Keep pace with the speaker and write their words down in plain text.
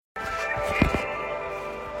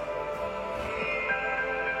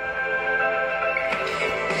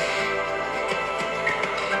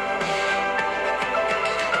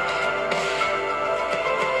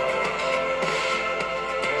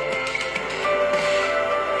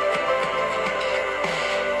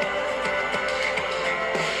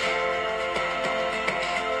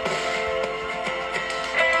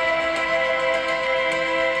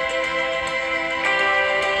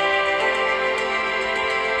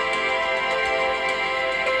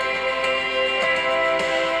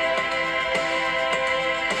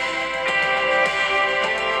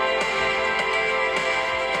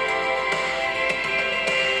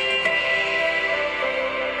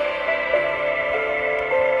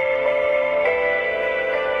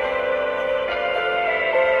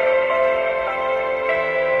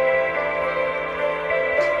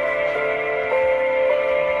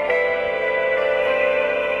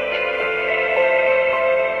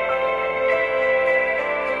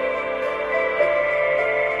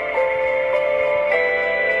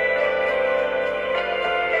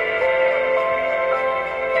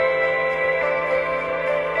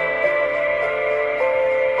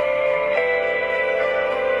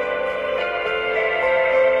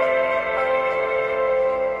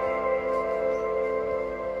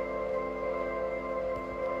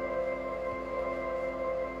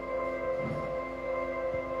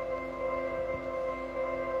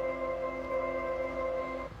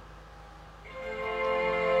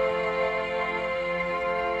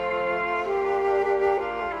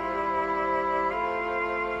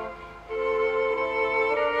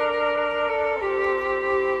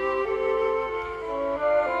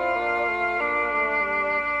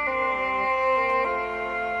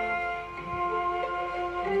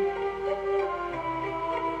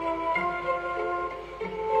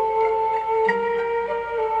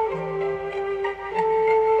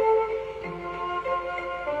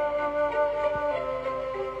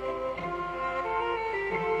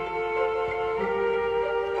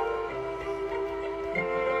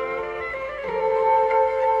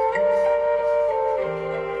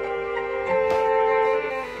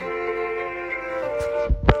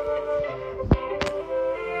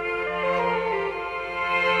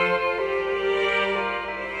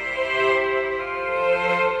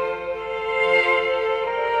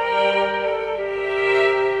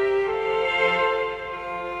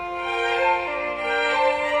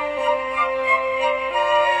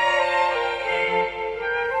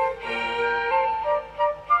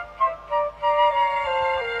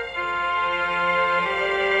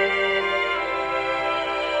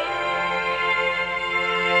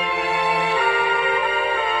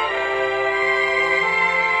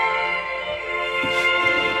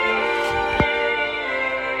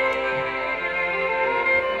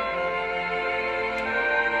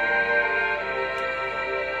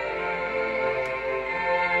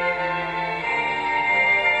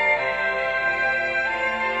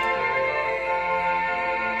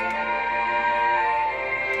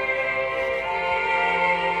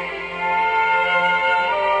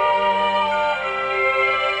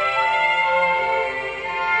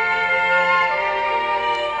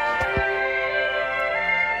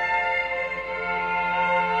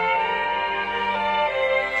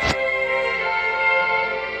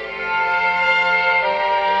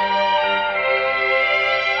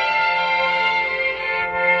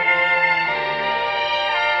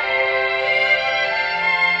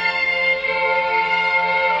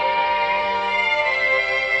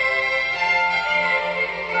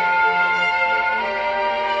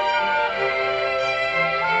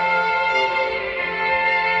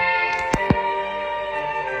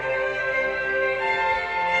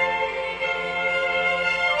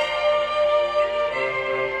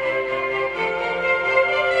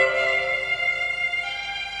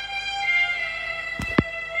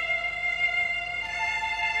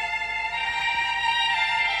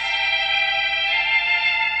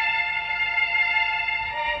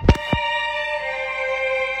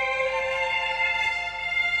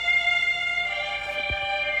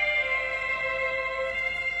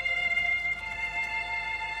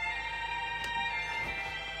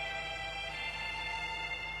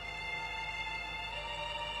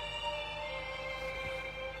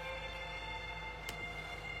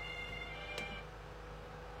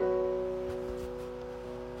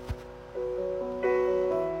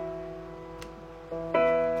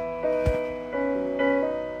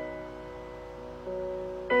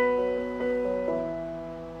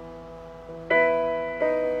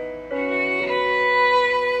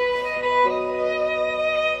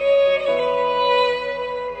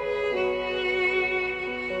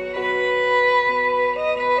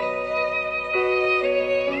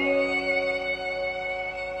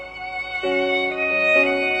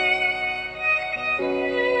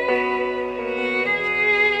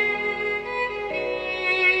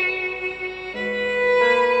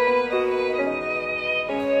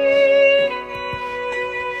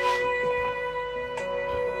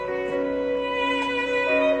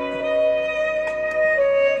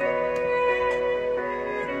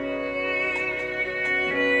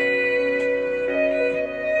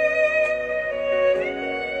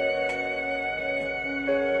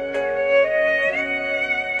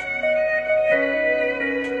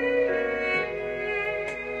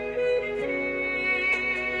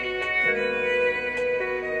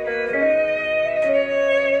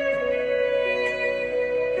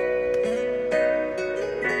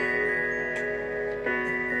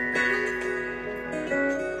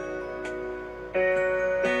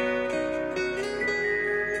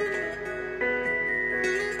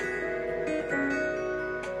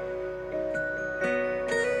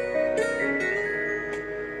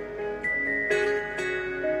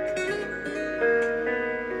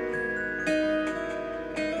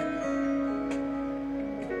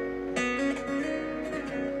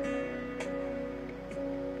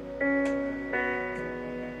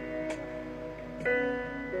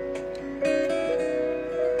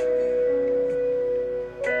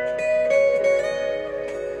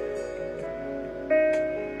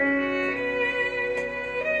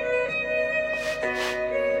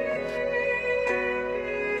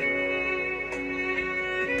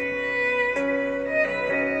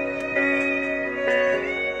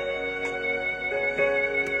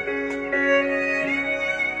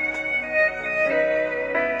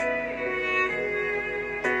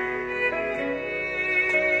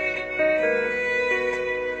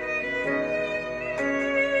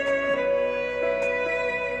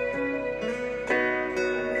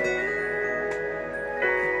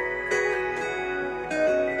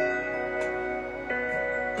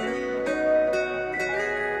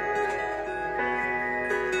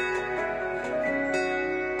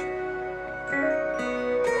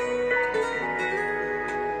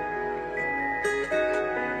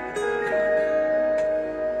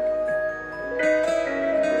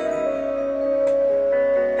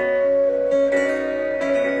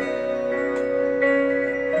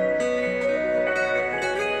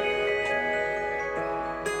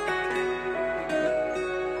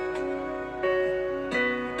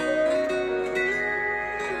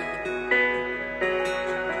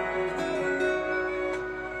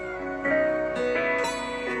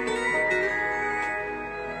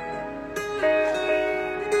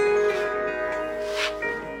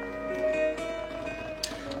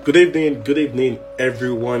Good evening,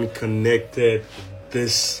 everyone connected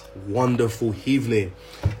this wonderful evening.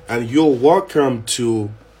 And you're welcome to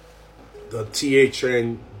the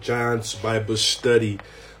THN Giants Bible Study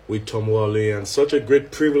with Tom Wale. And such a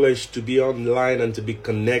great privilege to be online and to be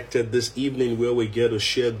connected this evening where we get to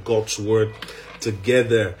share God's Word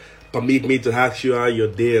together. Permit me to ask you how your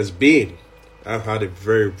day has been. I've had a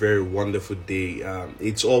very, very wonderful day.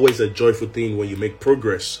 It's always a joyful thing when you make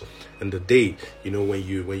progress in the day. You know, when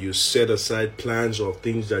you set aside plans or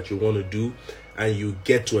things that you want to do and you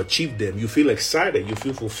get to achieve them, you feel excited, you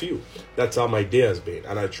feel fulfilled. That's how my day has been.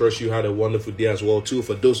 And I trust you had a wonderful day as well too.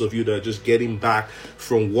 For those of you that are just getting back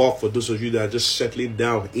from work, for those of you that are just settling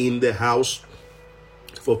down in the house,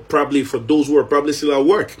 for those who are probably still at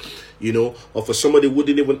work, you know, or for somebody who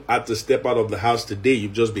didn't even have to step out of the house today,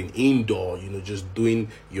 you've just been indoor, you know, just doing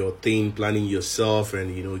your thing, planning yourself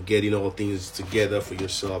and, you know, getting all things together for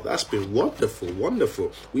yourself. That's been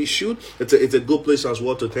wonderful. It's a good place as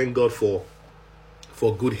well to thank God for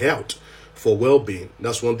good health, for well-being.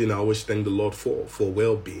 That's one thing I always thank the Lord for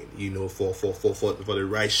well-being, you know, for the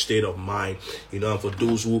right state of mind, you know, and for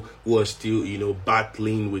those who are still, you know,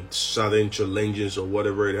 battling with certain challenges or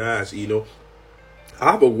whatever it has, you know.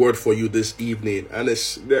 I have a word for you this evening, and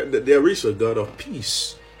there is a God of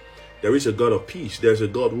peace. There is a God of peace. There's a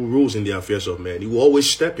God who rules in the affairs of men. He will always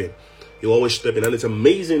step in. He will always step in. And it's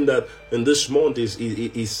amazing that in this month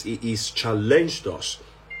he's challenged us.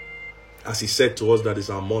 As he said to us, that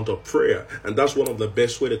is our month of prayer. And that's one of the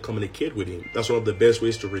best ways to communicate with him. That's one of the best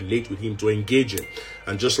ways to relate with him, to engage him.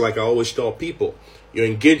 And just like I always tell people, your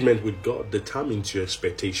engagement with God determines your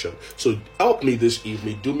expectation. So help me this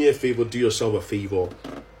evening. Do me a favor. Do yourself a favor.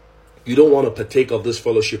 You don't want to partake of this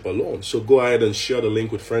fellowship alone. So go ahead and share the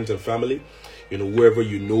link with friends and family. You know, wherever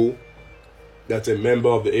you know that's a member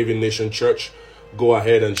of the Avian Nation Church, go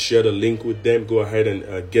ahead and share the link with them. Go ahead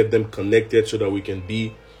and get them connected so that we can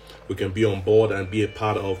be on board and be a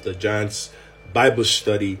part of the Giants Bible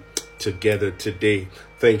Study together today.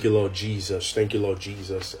 Thank you, Lord Jesus. Thank you, Lord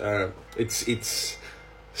Jesus. It's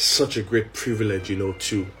such a great privilege, you know,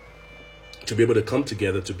 to be able to come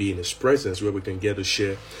together, to be in his presence where we can get to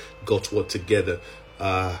share God's word together.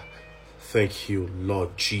 Thank you,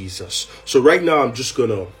 Lord Jesus. So right now, I'm just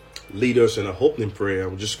going to lead us in a opening prayer.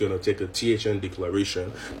 I'm just going to take a THN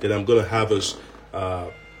declaration. Then I'm going to have us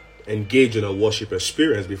engage in a worship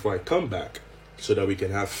experience before I come back so that we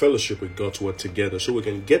can have fellowship with God's word together, so we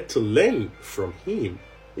can get to learn from him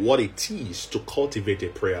what it is to cultivate a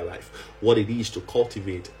prayer life, what it is to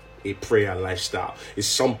cultivate a prayer lifestyle. It's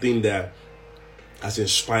something that has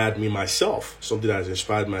inspired me myself,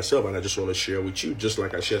 and I just want to share with you, just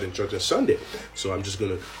like I shared in church on Sunday. So I'm just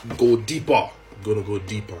going to go deeper.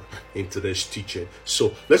 Into this teaching.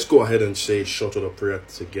 So let's go ahead and say a short of prayer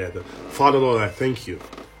together. Father, Lord, I thank you.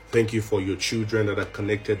 Thank you for your children that are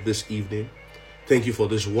connected this evening. Thank you for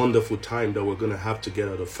this wonderful time that we're going to have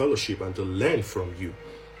together to fellowship and to learn from you,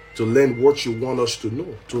 to learn what you want us to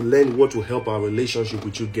know, to learn what will help our relationship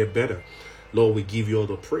with you get better. Lord, we give you all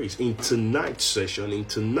the praise. In tonight's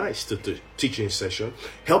teaching session,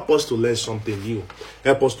 help us to learn something new.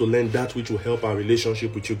 Help us to learn that which will help our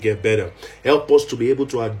relationship with you get better. Help us to be able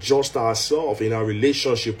to adjust ourselves in our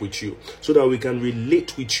relationship with you so that we can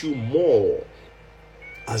relate with you more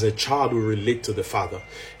as a child will relate to the Father.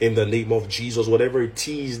 In the name of Jesus, whatever it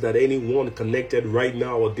is that anyone connected right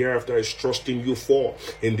now or thereafter is trusting you for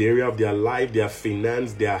in the area of their life, their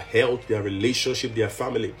finance, their health, their relationship, their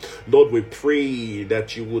family, Lord, we pray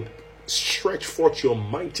that you would stretch forth your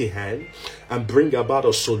mighty hand and bring about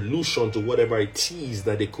a solution to whatever it is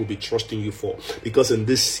that they could be trusting you for. Because in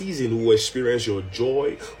this season, we will experience your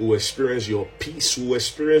joy, we will experience your peace, we will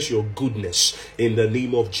experience your goodness in the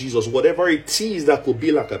name of Jesus. Whatever it is that could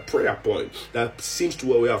be like a prayer point that seems to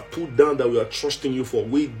where we have put down that we are trusting you for,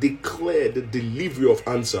 we declare the delivery of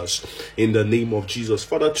answers in the name of Jesus.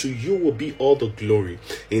 Father, to you will be all the glory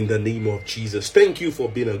in the name of Jesus. Thank you for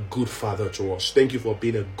being a good father to us. Thank you for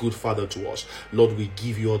being a good father to us. Lord, we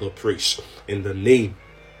give you all the praise. In the name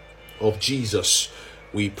of Jesus,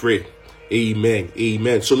 we pray. Amen.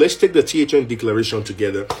 Amen. So let's take the THN declaration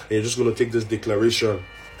together. And you're just going to take this declaration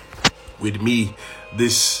with me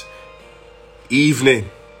this evening.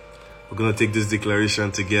 We're going to take this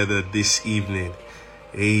declaration together this evening.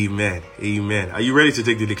 Amen. Amen. Are you ready to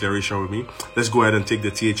take the declaration with me? Let's go ahead and take the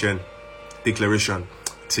THN declaration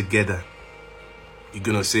together. You're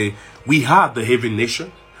going to say, we are the Avian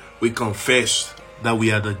Nation. We confess that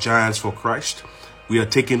we are the giants for Christ. We are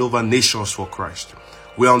taking over nations for Christ.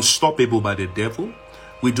 We are unstoppable by the devil.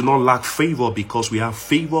 We do not lack favor because we have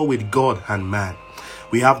favor with God and man.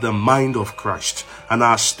 We have the mind of Christ, and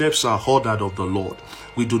our steps are ordered of the Lord.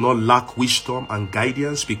 We do not lack wisdom and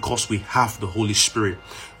guidance because we have the Holy Spirit.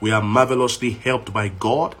 We are marvelously helped by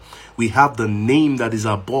God. We have the name that is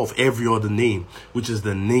above every other name, which is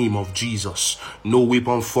the name of Jesus. No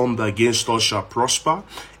weapon formed against us shall prosper.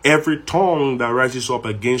 Every tongue that rises up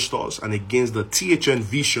against us and against the THN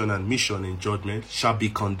vision and mission in judgment shall be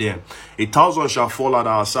condemned. 1,000 shall fall at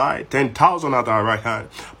our side, 10,000 at our right hand,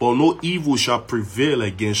 but no evil shall prevail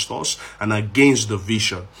against us and against the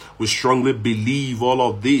vision. We strongly believe all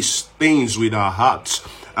of these things with our hearts,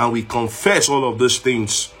 and we confess all of these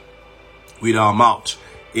things with our mouth.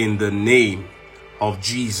 In the name of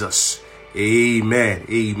Jesus. Amen.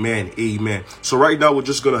 Amen. Amen. So right now we're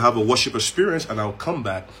just going to have a worship experience, and I'll come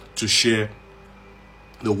back to share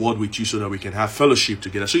the word with you so that we can have fellowship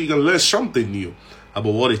together. So you can learn something new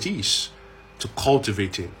about what it is to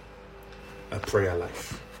cultivating a prayer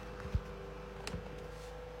life.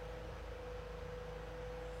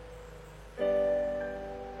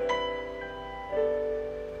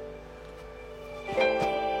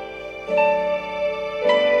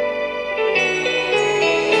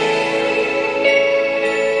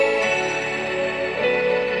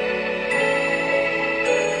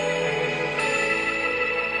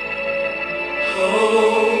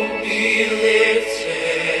 Be lifted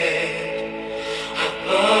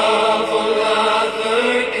above all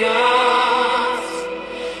other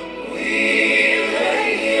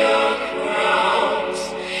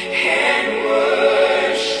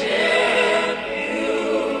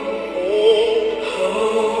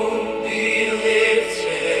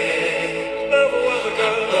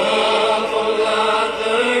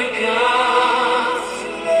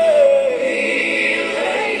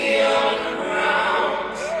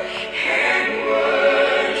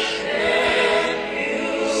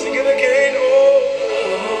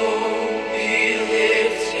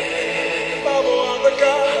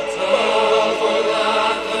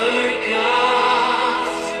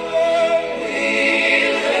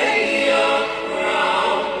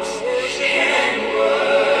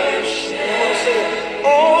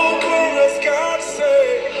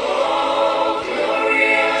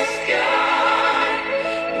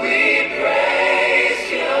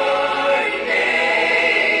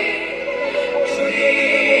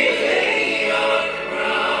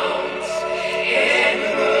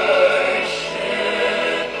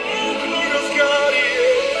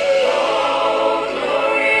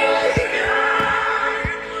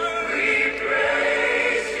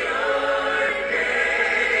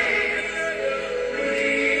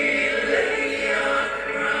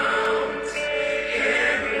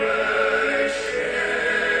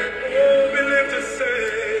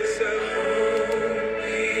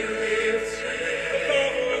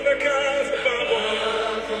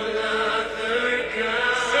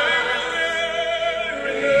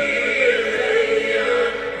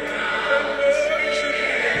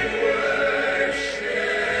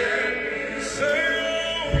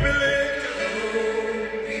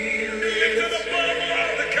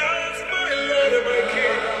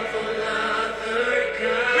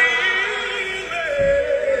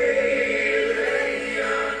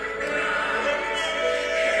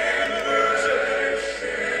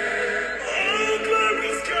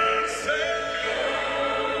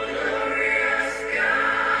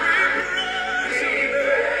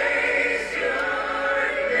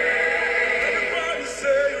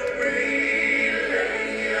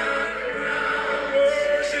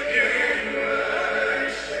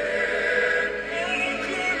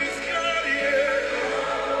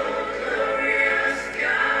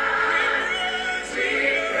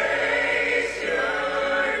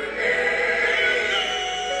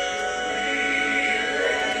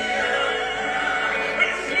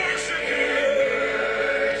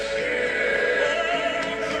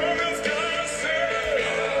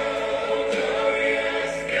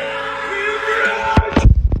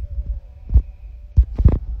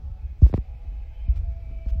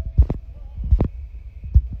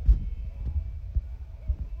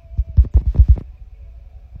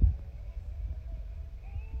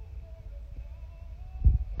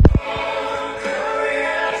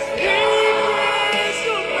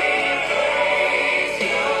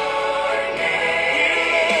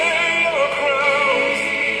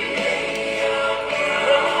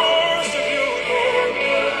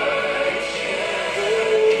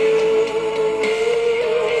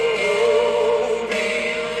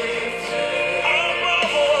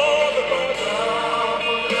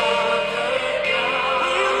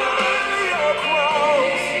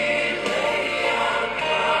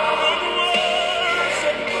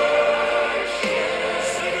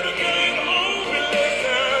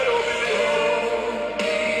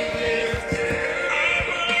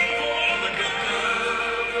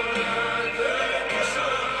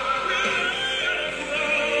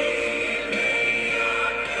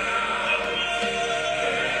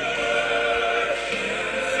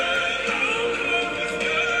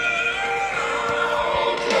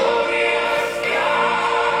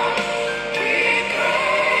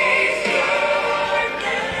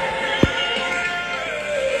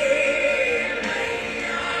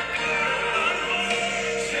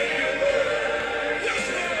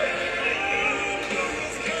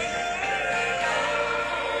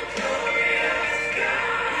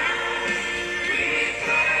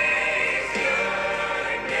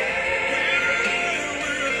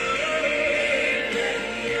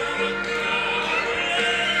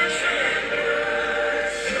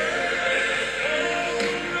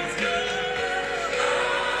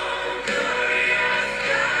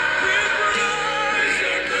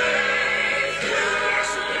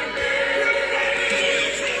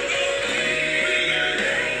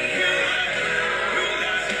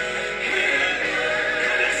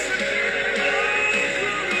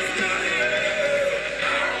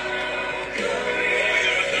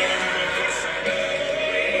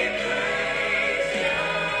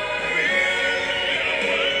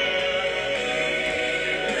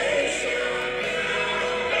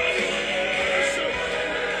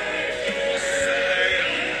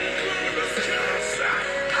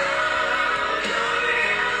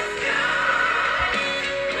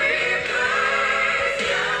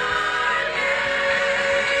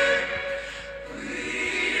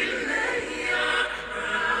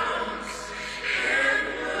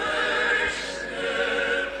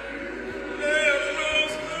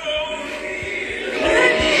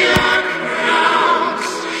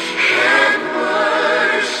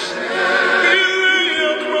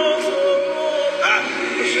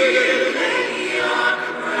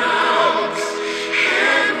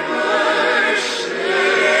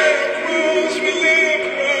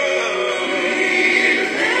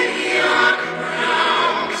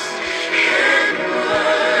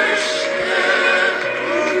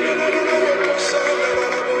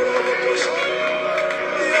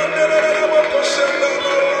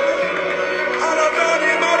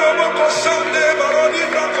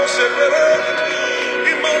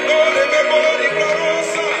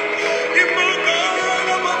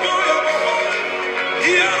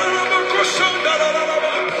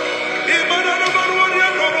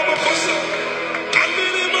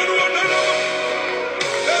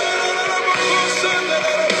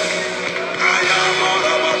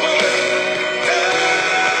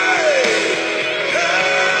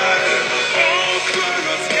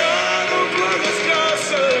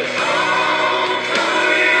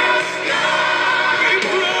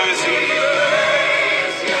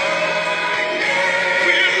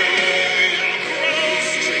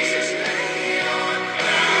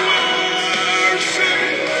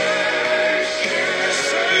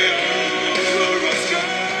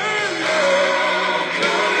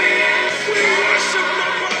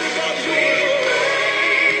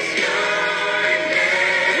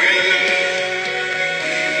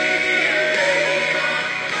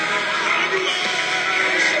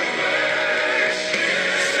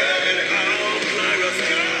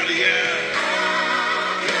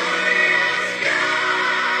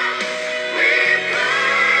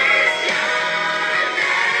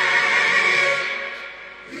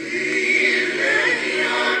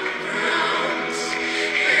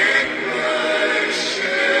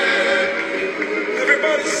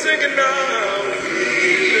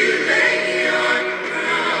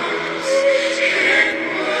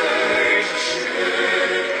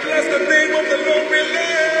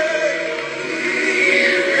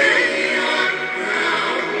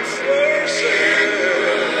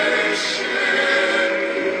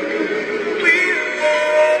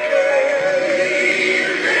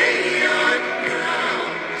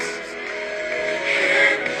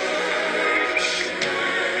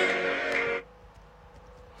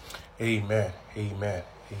Amen. Amen.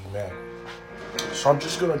 Amen. So I'm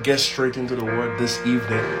just going to get straight into the word this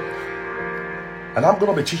evening. And I'm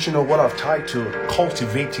going to be teaching on what I've titled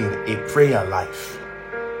Cultivating a Prayer Life.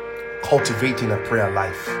 Cultivating a prayer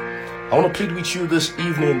life. I want to plead with you this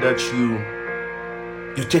evening that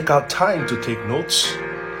you take out time to take notes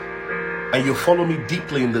and you follow me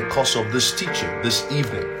deeply in the course of this teaching this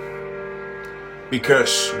evening.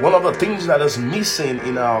 Because one of the things that is missing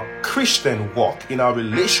in our Christian walk, in our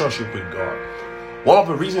relationship with God, one of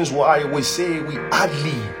the reasons why we say we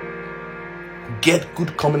hardly get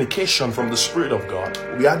good communication from the Spirit of God,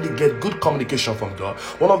 we hardly get good communication from God.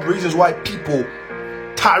 One of the reasons why people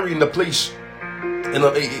tarry in the place, in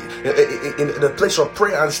the place of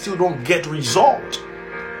prayer and still don't get result.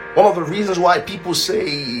 One of the reasons why people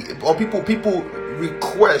say, or people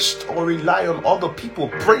request or rely on other people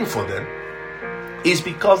praying for them, is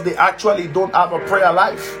because they actually don't have a prayer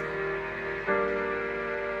life.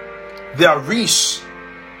 There is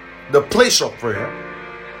the place of prayer,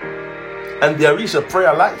 and there is a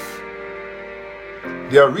prayer life.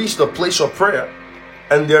 There is the place of prayer,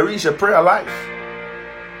 and there is a prayer life.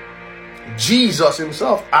 Jesus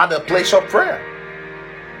himself had a place of prayer.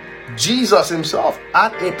 Jesus himself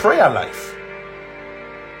had a prayer life.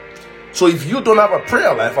 So if you don't have a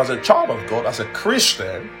prayer life as a child of God, as a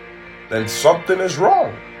Christian, then something is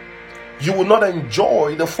wrong. You will not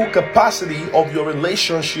enjoy the full capacity of your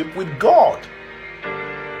relationship with God.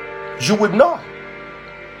 You would not.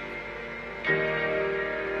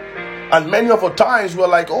 And many of the times we're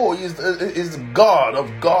like, oh, he's the God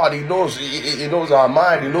of God. He knows our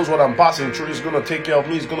mind. He knows what I'm passing through. He's going to take care of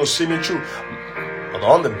me. He's going to see me through. But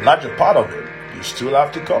on the larger part of it, you still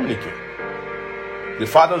have to communicate. The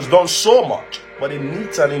Father's done so much, but it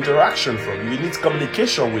needs an interaction from you. It needs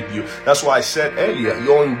communication with you. That's why I said earlier,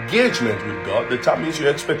 your engagement with God determines your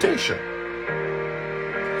expectation.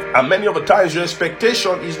 And many of the times your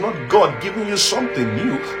expectation is not God giving you something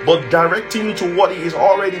new, but directing you to what He is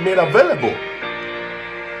already made available.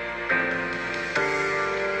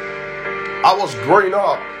 I was growing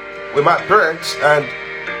up with my parents, and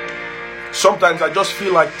sometimes I just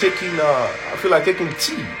feel like taking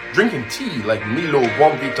tea, drinking tea, like Milo,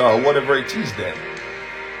 Bombita, or whatever it is then.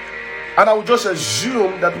 And I would just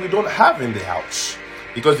assume that we don't have in the house,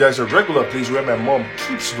 because there's a regular place where my mom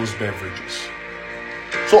keeps those beverages.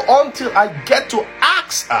 So until I get to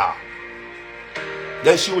ask her,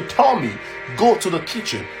 then she would tell me, go to the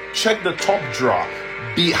kitchen, check the top drawer,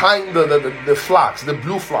 behind the flags, the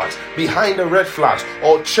blue flags, behind the red flags,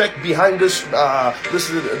 or check behind this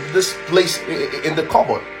place in the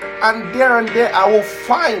cupboard. And there I will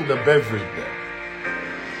find the beverage there.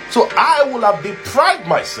 So I will have deprived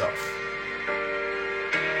myself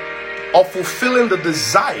of fulfilling the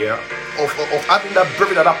desire of having that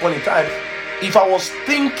beverage at that point in time, if I was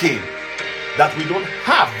thinking that we don't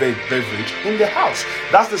have the beverage in the house.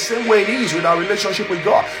 That's the same way it is with our relationship with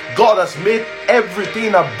God. God has made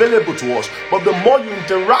everything available to us, but the more you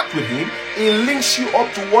interact with Him, He links you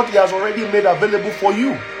up to what He has already made available for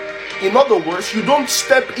you. In other words, you don't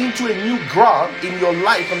step into a new ground in your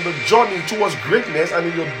life and the journey towards greatness and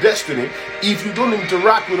in your destiny if you don't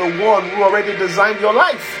interact with the one who already designed your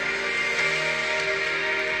life.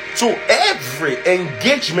 So every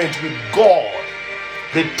engagement with God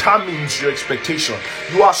determines your expectation.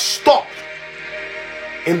 You are stuck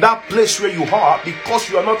in that place where you are because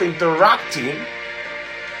you are not interacting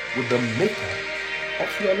with the maker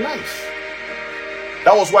of your life.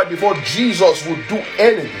 That was why before Jesus would do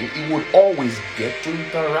anything, He would always get to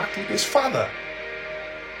interact with His Father.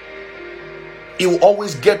 He will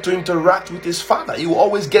always get to interact with His Father. He will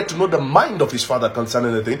always get to know the mind of His Father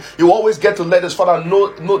concerning the thing. He will always get to let His Father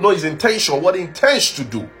know His intention, what He intends to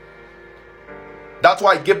do. That's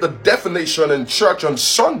why I gave the definition in church on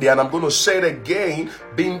Sunday, and I'm going to say it again,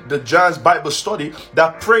 being the Giants Bible study,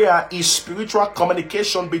 that prayer is spiritual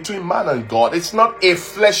communication between man and God. It's not a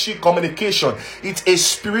fleshy communication. It's a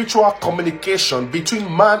spiritual communication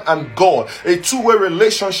between man and God. A two-way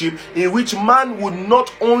relationship in which man would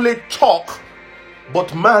not only talk,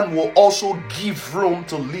 but man will also give room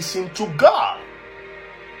to listen to God.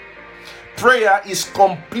 Prayer is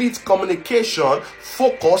complete communication,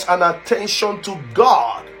 focus, and attention to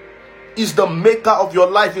God. Is the maker of your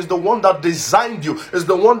life, is the one that designed you, is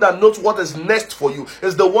the one that knows what is next for you,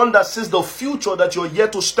 is the one that sees the future that you're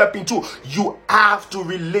yet to step into. You have to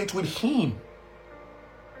relate with Him.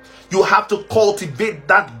 You have to cultivate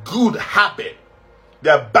that good habit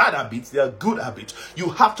There are bad habits, there are good habits. You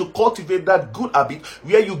have to cultivate that good habit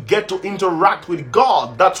where you get to interact with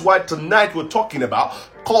God. That's why tonight we're talking about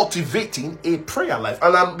cultivating a prayer life.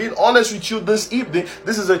 And I'm being honest with you this evening,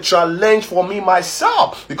 this is a challenge for me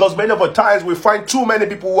myself, because many of the times we find too many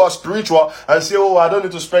people who are spiritual and say, oh, I don't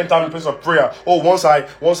need to spend time in a place of prayer. Oh, once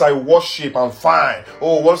I worship, I'm fine.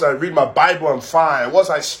 Oh, once I read my Bible, I'm fine. Once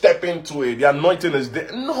I step into it, the anointing is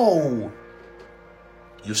there. No,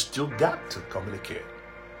 you still got to communicate.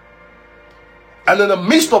 And in the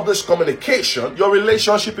midst of this communication, your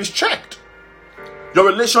relationship is checked. Your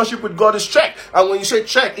relationship with God is checked. And when you say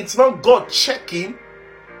check, it's not God checking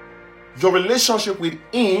your relationship with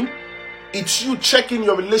Him. It's you checking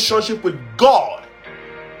your relationship with God.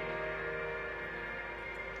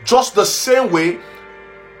 Just the same way,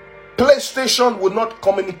 PlayStation will not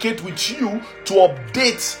communicate with you to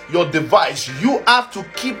update your device. You have to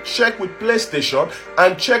keep check with PlayStation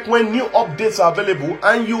and check when new updates are available,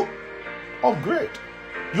 and you upgrade.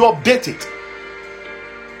 You update it.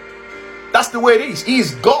 That's the way it is. He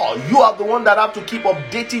is God. You are the one that have to keep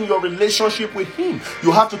updating your relationship with Him.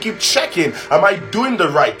 You have to keep checking. Am I doing the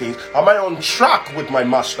right things? Am I on track with my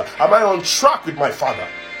Master? Am I on track with my Father?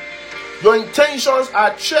 Your intentions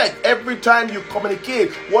are checked every time you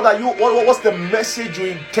communicate. What's the message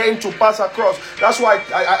you intend to pass across? That's why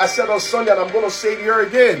I said on Sunday, and I'm going to say it here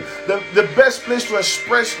again. The best place to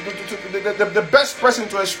express, the best person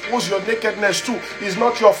to expose your nakedness to is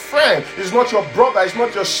not your friend, is not your brother, it's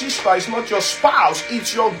not your sister, it's not your spouse,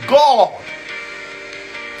 it's your God.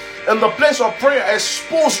 In the place of prayer,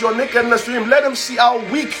 expose your nakedness to Him. Let Him see how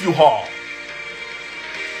weak you are.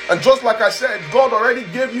 And just like I said, God already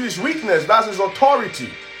gave you His weakness. That's His authority.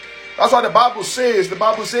 That's why the Bible says,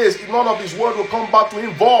 none of His word will come back to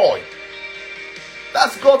Him void.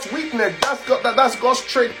 That's God's weakness. That's God's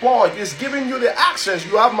straight point. He's giving you the access.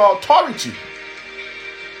 You have my authority.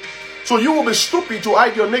 So you will be stupid to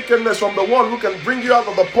hide your nakedness from the one who can bring you out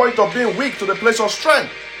of the point of being weak to the place of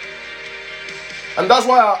strength. And that's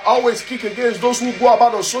why I always kick against those who go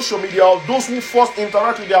about on social media, or those who first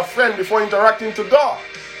interact with their friend before interacting to God.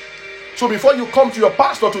 So before you come to your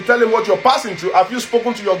pastor to tell him what you're passing through, have you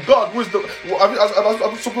spoken to your God, have you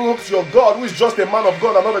spoken to your God, who is just a man of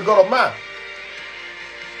God and not a God of man?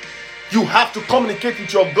 You have to communicate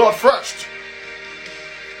with your God first.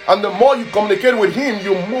 And the more you communicate with Him,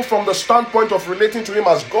 you move from the standpoint of relating to Him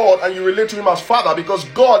as God, and you relate to Him as Father, because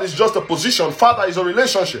God is just a position, Father is a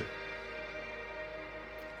relationship.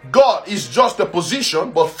 God is just a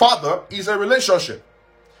position, but Father is a relationship.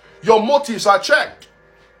 Your motives are checked.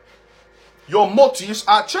 Your motives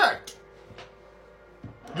are checked.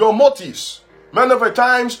 Your motives. Many of the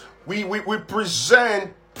times we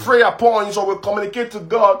present prayer points, or we communicate to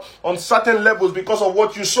God on certain levels because of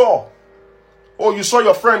what you saw. Or you saw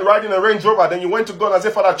your friend riding a Range Rover, then you went to God and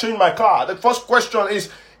said, Father, change my car. The first question is,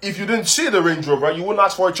 if you didn't see the Range Rover, you wouldn't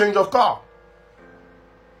ask for a change of car.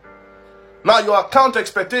 Now your account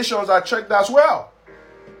expectations are checked as well.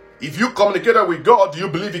 If you communicated with God, do you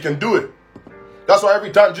believe He can do it? That's why every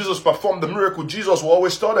time Jesus performed the miracle, Jesus will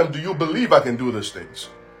always tell them, do you believe I can do these things?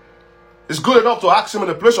 It's good enough to ask Him in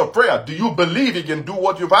a place of prayer. Do you believe He can do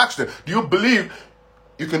what you've asked Him? Do you believe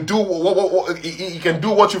you can do He can do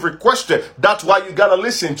what you've requested? That's why you gotta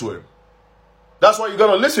listen to Him. That's why you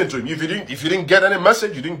gotta listen to Him. If you didn't get any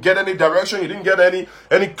message, you didn't get any direction, you didn't get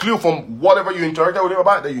any clue from whatever you interacted with Him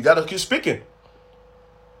about, then you gotta keep speaking.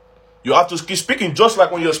 You have to keep speaking, just like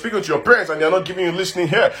when you're speaking to your parents and they're not giving you listening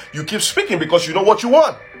here. You keep speaking because you know what you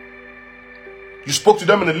want. You spoke to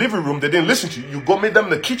them in the living room, they didn't listen to you. You go meet them in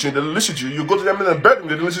the kitchen, they didn't listen to you. You go to them in the bedroom,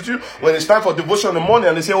 they didn't listen to you. When it's time for devotion in the morning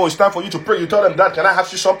and they say, oh, it's time for you to pray, you tell them, Dad, can I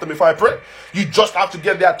ask you something before I pray? You just have to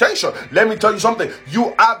get their attention. Let me tell you something.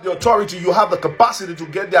 You have the authority, you have the capacity to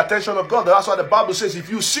get the attention of God. That's why the Bible says, if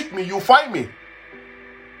you seek me, you'll find me.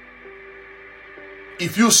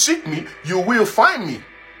 If you seek me, you will find me.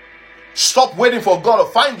 Stop waiting for God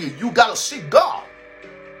to find you. You got to seek God.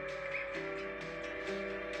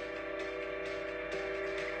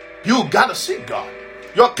 You got to seek God.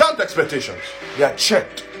 Your account expectations, they are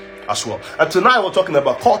checked as well. And tonight we're talking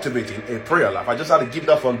about cultivating a prayer life. I just had to give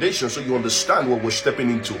that foundation so you understand what we're stepping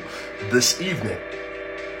into this evening.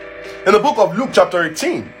 In the book of Luke chapter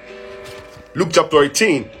 18, Luke chapter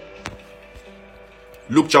 18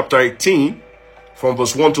 from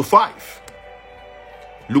verse 1 to 5.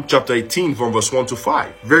 Luke chapter 18 from verse 1 to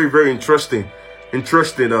 5. Very, very interesting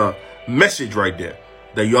message right there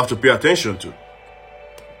that you have to pay attention to.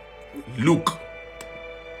 Luke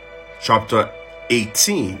chapter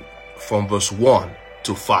 18 from verse 1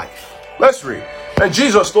 to 5. Let's read. And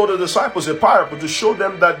Jesus told the disciples a parable to show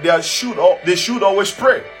them that they should always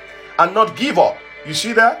pray and not give up You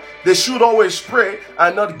see that? They should always pray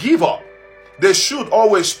and not give up. They should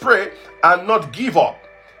always pray and not give up.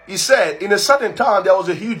 He said, in a certain time, there was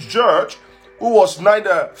a huge church who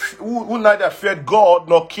neither feared God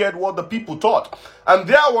nor cared what the people thought. And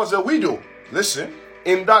there was a widow, listen,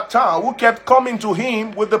 in that town who kept coming to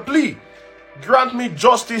him with the plea, grant me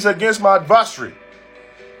justice against my adversary.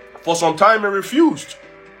 For some time he refused.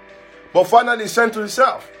 But finally he said to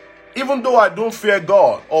himself, even though I don't fear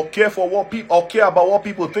God or care about what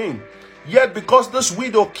people think, yet because this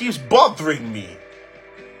widow keeps bothering me,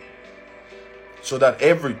 so that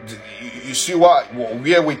you see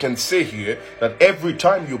where we can say here that every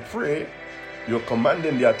time you pray, you're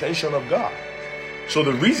commanding the attention of God. So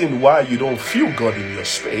the reason why you don't feel God in your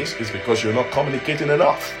space is because you're not communicating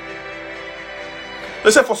enough. They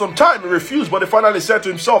said for some time he refused, but he finally said to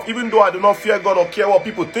himself, even though I do not fear God or care what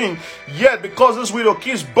people think, yet because this widow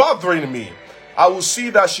keeps bothering me, I will see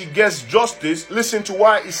that she gets justice. Listen to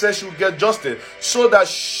why he says she'll get justice. So that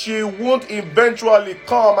she won't eventually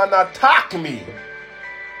come and attack me.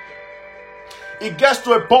 It gets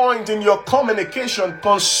to a point in your communication,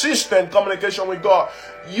 consistent communication with God,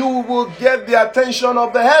 you will get the attention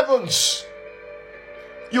of the heavens.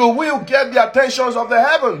 You will get the attentions of the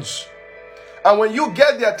heavens. And when you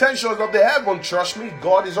get the attentions of the heavens, trust me,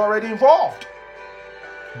 God is already involved.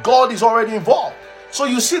 God is already involved. So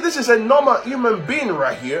you see, this is a normal human being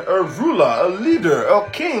right here, a ruler, a leader, a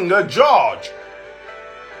king, a judge.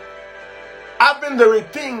 Having the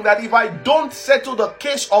thing that if I don't settle the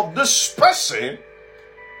case of this person,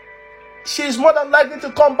 she's more than likely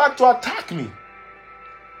to come back to attack me.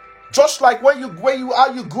 Just like where you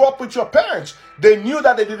grew up with your parents. They knew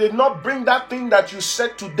that they did not bring that thing that you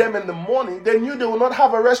said to them in the morning. They knew they will not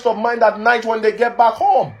have a rest of mind at night when they get back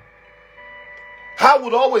home. I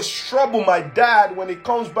would always trouble my dad when he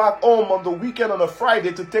comes back home on the weekend on a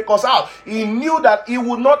Friday to take us out. He knew that he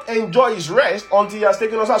would not enjoy his rest until he has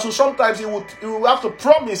taken us out. So sometimes he would have to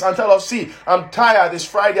promise and tell us, see, I'm tired, it's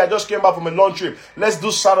Friday, I just came back from a long trip. Let's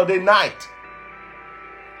do Saturday night.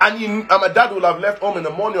 And my dad would have left home in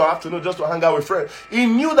the morning or afternoon just to hang out with friends. He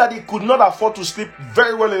knew that he could not afford to sleep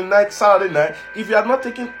very well in the night, Saturday night, if he had not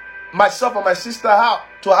taken myself and my sister out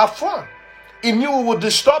to have fun. He knew it would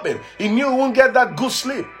disturb him. He knew he wouldn't get that good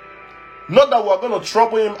sleep. Not that we're going to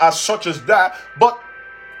trouble him as such as that, but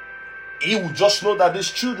he would just know that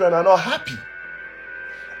these children are not happy.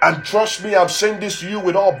 And trust me, I'm saying this to you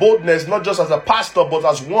with all boldness, not just as a pastor, but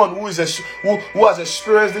as one who has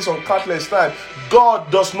experienced this on countless times.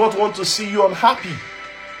 God does not want to see you unhappy.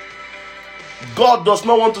 God does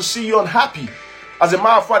not want to see you unhappy. As a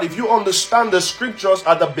matter of fact, if you understand the scriptures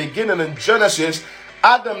at the beginning in Genesis,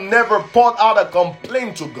 Adam never poured out a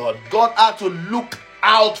complaint to God. God had to look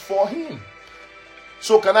out for him.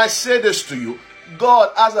 So can I say this to you?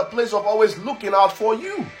 God has a place of always looking out for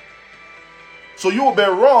you. So you will be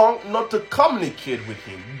wrong not to communicate with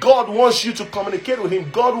him. God wants you to communicate with him.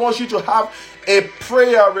 God wants you to have a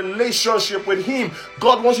prayer relationship with him.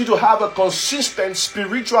 God wants you to have a consistent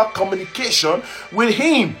spiritual communication with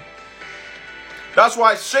him. That's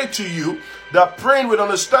why I say to you that praying with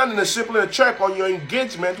understanding is simply a check on your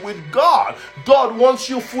engagement with God. God wants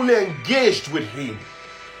you fully engaged with him.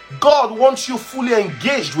 God wants you fully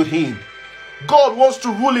engaged with him. God wants to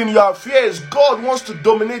rule in your affairs. God wants to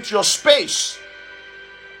dominate your space.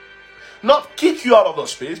 Not kick you out of the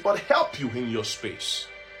space, but help you in your space.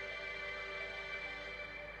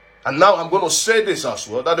 And now I'm going to say this as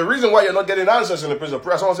well, that the reason why you're not getting answers in the place of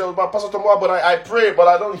prayer, someone says, well, Pastor Tomoa, but I pray, but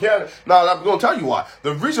I don't hear. Now I'm going to tell you why.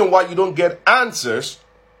 The reason why you don't get answers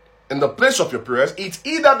in the place of your prayers, it's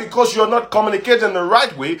either because you're not communicating the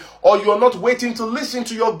right way, or you're not waiting to listen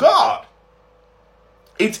to your God.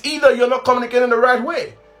 It's either you're not communicating the right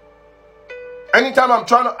way. Anytime I'm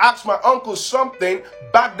trying to ask my uncle something,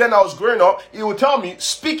 back then I was growing up, he would tell me,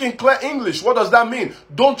 speak in clear English. What does that mean?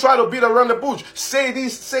 Don't try to beat around the bush. Say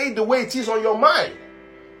this, say it the way it is on your mind.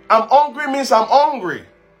 I'm hungry means I'm hungry.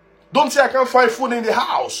 Don't say I can't find food in the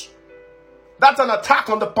house. That's an attack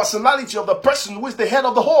on the personality of the person who is the head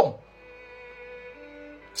of the home.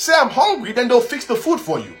 Say I'm hungry, then they'll fix the food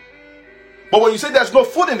for you. But when you say there's no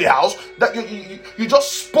food in the house, that you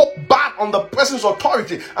just spoke back on the person's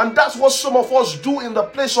authority. And that's what some of us do in the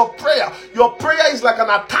place of prayer. Your prayer is like an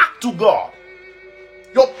attack to God.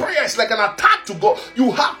 Your prayer is like an attack to God.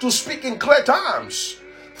 You have to speak in clear terms.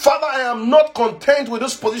 Father, I am not content with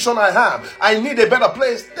this position I have. I need a better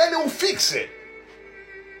place. Then He will fix it.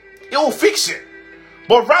 He will fix it.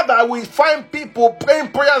 But rather, we find people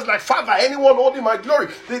praying prayers like, Father, anyone holding my glory?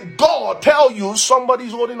 Did God tell you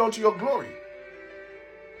somebody's holding on to your glory?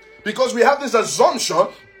 Because we have this assumption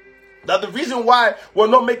That the reason why we're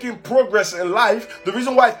not making progress in life, the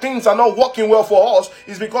reason why things are not working well for us,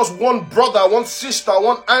 is because one brother, one sister,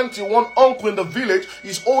 one auntie, one uncle in the village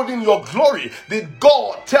is holding your glory. Did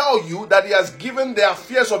God tell you that He has given the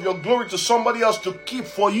affairs of your glory to somebody else to keep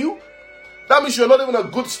for you? That means you're not even a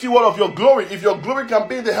good steward of your glory if your glory can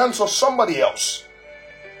be in the hands of somebody else.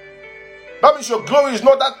 That means your glory is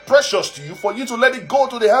not that precious to you for you to let it go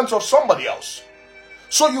to the hands of somebody else.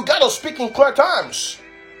 So you got to speak in clear terms.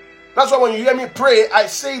 That's why when you hear me pray, I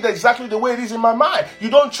say it exactly the way it is in my mind. You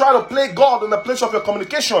don't try to play God in the place of your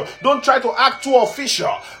communication. Don't try to act too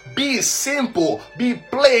official. Be simple. Be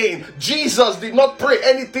plain. Jesus did not pray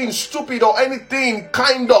anything stupid or anything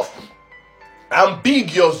kind of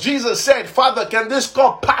ambiguous. Jesus said, Father, can this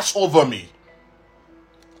cup pass over me?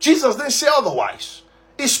 Jesus didn't say otherwise.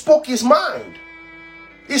 He spoke his mind.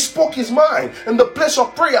 He spoke his mind. In the place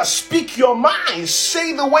of prayer, speak your mind.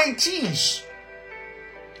 Say the way it is.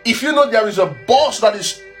 If you know there is a boss that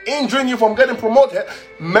is hindering you from getting promoted,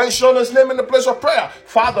 mention his name in the place of prayer.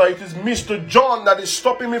 Father, it is Mr. John that is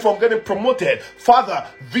stopping me from getting promoted. Father,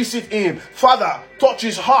 visit him. Father, touch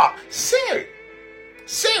his heart. Say it.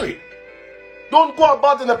 Say it. Don't go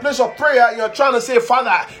about in the place of prayer and you're trying to say,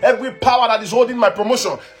 Father, every power that is holding my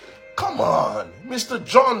promotion. Come on. Mr.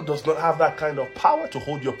 John does not have that kind of power to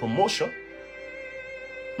hold your promotion.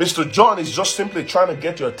 Mr. John is just simply trying to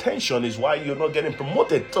get your attention, is why you're not getting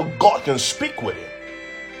promoted, so God can speak with him.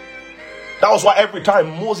 That was why every time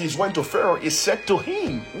Moses went to Pharaoh, he said to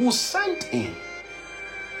him, who sent him?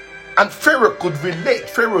 And Pharaoh could relate.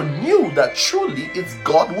 Pharaoh knew that truly it's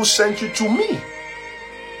God who sent you to me.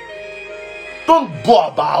 Don't go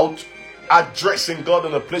about addressing God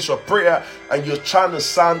in a place of prayer and you're trying to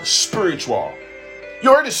sound spiritual.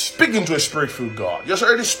 You're already speaking to a spirit-filled God. You're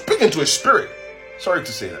already speaking to a spirit. Sorry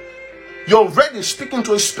to say that. You're already speaking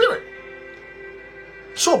to a spirit.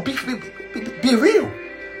 So be real.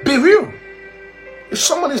 Be real. If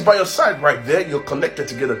someone is by your side right there, you're connected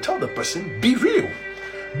together, tell the person, be real.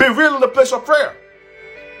 Be real in the place of prayer.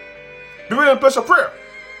 Be real in the place of prayer.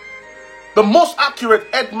 The most accurate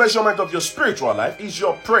head measurement of your spiritual life is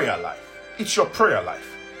your prayer life. It's your prayer life.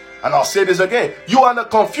 And I'll say this again. You are in a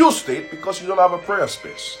confused state because you don't have a prayer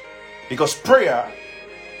space. Because prayer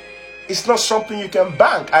is not something you can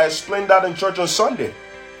bank. I explained that in church on Sunday.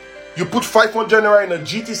 You put 500 naira in a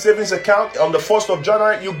GT savings account on the 1st of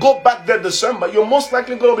January. You go back there December. You're most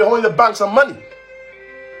likely going to be holding the bank some money.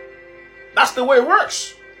 That's the way it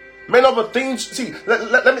works. Many of the things, see,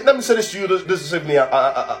 let me say this to you this evening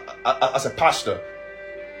as a pastor.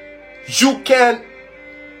 You can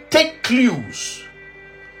take clues.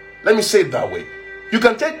 Let me say it that way. You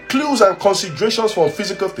can take clues and considerations from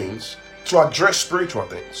physical things to address spiritual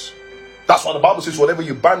things. That's what the Bible says. Whatever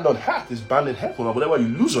you bind on earth is bound in heaven, or whatever you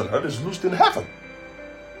lose on earth is loosed in heaven.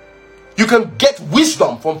 You can get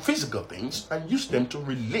wisdom from physical things and use them to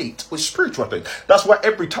relate with spiritual things. That's why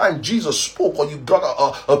every time Jesus spoke, or you got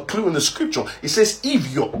a clue in the scripture, it says,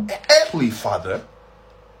 if your earthly father,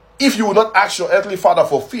 if you will not ask your earthly father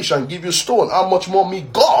for fish and give you stone, how much more me,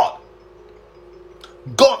 God?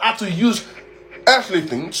 God had to use earthly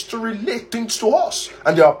things to relate things to us.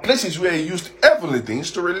 And there are places where he used heavenly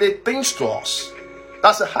things to relate things to us.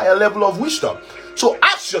 That's a higher level of wisdom. So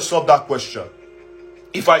ask yourself that question.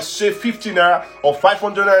 If I save 50 naira or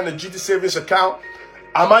 500 naira in a GT savings account,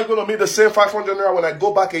 am I going to meet the same 500 naira when I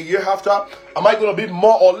go back a year after? Am I going to meet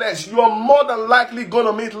more or less? You are more than likely going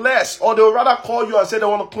to meet less. Or they'll rather call you and say they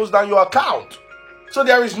want to close down your account. So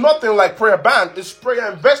there is nothing like prayer bank. It's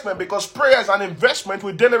prayer investment, because prayer is an investment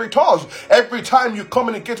with daily returns. Every time you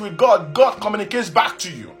communicate with God, God communicates back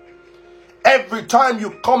to you. Every time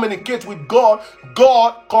you communicate with God,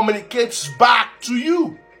 God communicates back to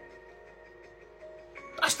you.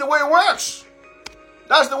 That's the way it works.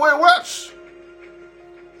 That's the way it works.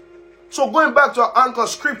 So going back to our anchor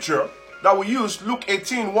scripture that we use, Luke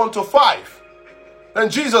 18, 1-5. Then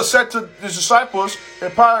Jesus said to his disciples a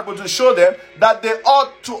parable to show them that they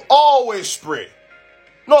ought to always pray.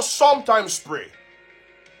 Not sometimes pray.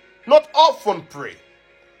 Not often pray.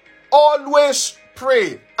 Always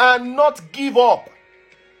pray and not give up.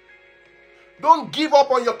 Don't give up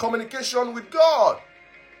on your communication with God.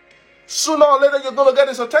 Sooner or later you're going to get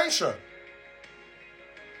his attention.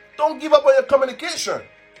 Don't give up on your communication.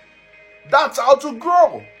 That's how to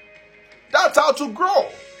grow. That's how to grow.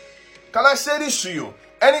 Can I say this to you?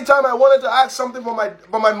 Anytime I wanted to ask something for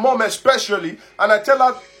my mom especially, and I tell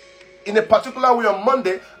her in a particular way on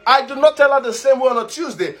Monday, I do not tell her the same way on a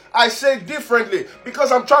Tuesday. I say it differently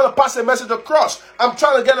because I'm trying to pass a message across. I'm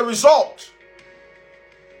trying to get a result.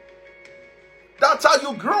 That's how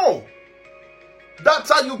you grow.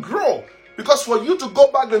 That's how you grow. Because for you to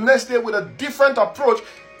go back the next day with a different approach,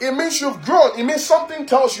 it means you've grown. It means something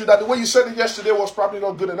tells you that the way you said it yesterday was probably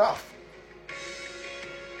not good enough.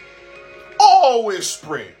 Always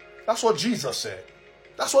pray. That's what Jesus said.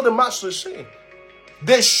 That's what the Master is saying.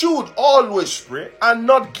 They should always pray and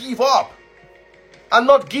not give up. And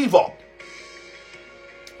not give up.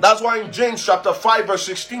 That's why in James chapter 5 verse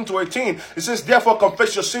 16 to 18, it says, therefore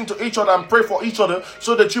confess your sin to each other and pray for each other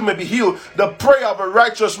so that you may be healed. The prayer of a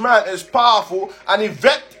righteous man is powerful and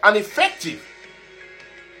effective.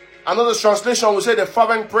 Another translation will say the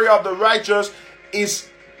fervent prayer of the righteous is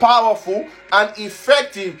powerful and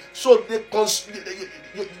effective. So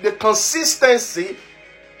the consistency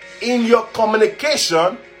in your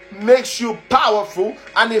communication makes you powerful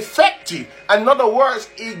and effective. And in other words,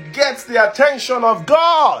 it gets the attention of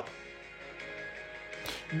God.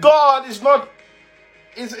 God is not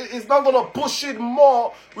going to push it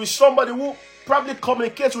more with somebody who probably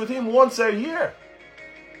communicates with him once a year.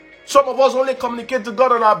 Some of us only communicate to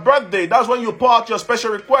God on our birthday. That's when you pour out your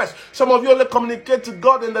special request. Some of you only communicate to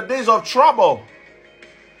God in the days of trouble.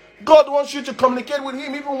 God wants you to communicate with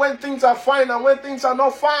him even when things are fine and when things are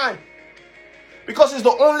not fine. Because it's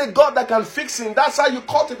the only God that can fix him. That's how you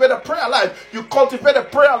cultivate a prayer life. You cultivate a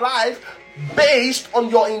prayer life based on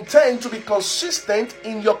your intent to be consistent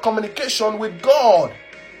in your communication with God.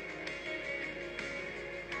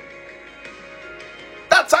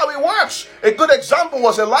 That's how it works. A good example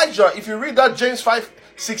was Elijah. If you read that James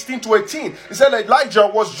 5:16 to 18, it said Elijah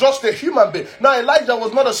was just a human being. Now Elijah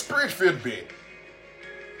was not a spirit-filled being.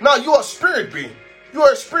 Now you are a spirit being. You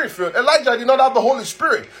are a spirit-filled. Elijah did not have the Holy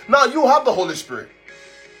Spirit. Now you have the Holy Spirit.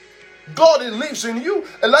 God lives in you.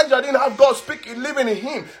 Elijah didn't have God living in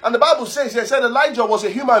him. And the Bible says, it said Elijah was a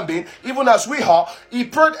human being, even as we are. He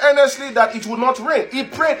prayed earnestly that it would not rain. He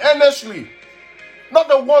prayed earnestly. Not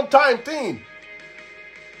a one-time thing.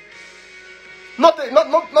 Not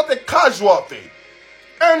a casual thing.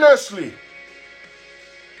 Earnestly.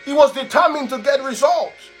 He was determined to get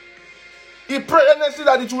results. He prayed earnestly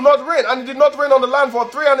that it would not rain, and it did not rain on the land for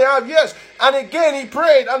 3.5 years. And again he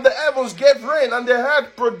prayed, and the heavens gave rain, and the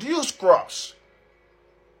earth produced crops.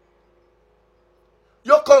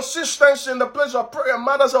 Your consistency in the place of prayer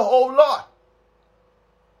matters a whole lot.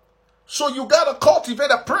 So you got to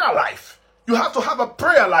cultivate a prayer life. You have to have a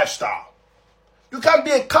prayer lifestyle. You can't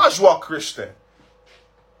be a casual Christian.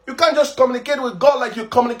 You can't just communicate with God like you're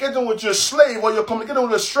communicating with your slave or you're communicating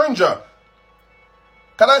with a stranger.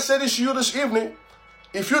 Can I say this to you this evening?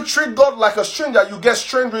 If you treat God like a stranger, you get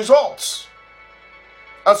strange results.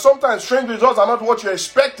 And sometimes strange results are not what you're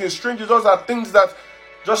expecting. Strange results are things that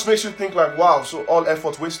just makes you think like, wow, so all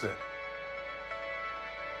effort wasted.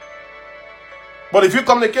 But if you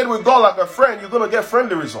communicate with God like a friend, you're going to get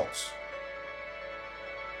friendly results.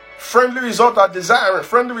 Friendly results are desired.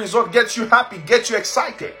 Friendly result gets you happy, gets you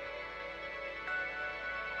excited.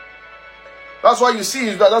 That's why you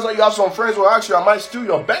see, that's why you have some friends who ask you, am I still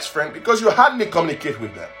your best friend? Because you hardly communicate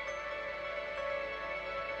with them.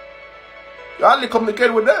 You hardly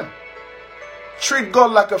communicate with them. Treat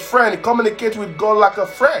God like a friend. Communicate with God like a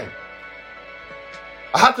friend.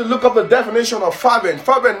 I had to look up the definition of fervent.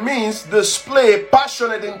 Fervent means display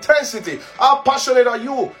passionate intensity. How passionate are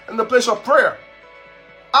you in the place of prayer?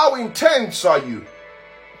 How intense are you?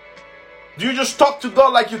 Do you just talk to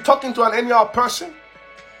God like you're talking to any other person?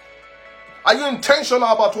 Are you intentional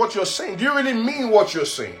about what you're saying? Do you really mean what you're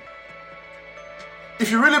saying? If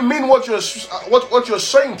you really mean what you're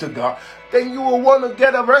saying to God, then you will want to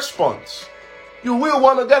get a response. You will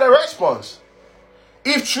want to get a response.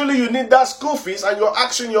 If truly you need that school fees and you're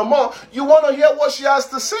asking your mom, you want to hear what she has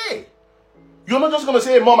to say. You're not just going to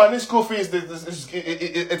say, hey, Mom, I need school fees.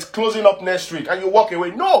 It's closing up next week. And you walk away.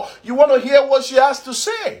 No, you want to hear what she has to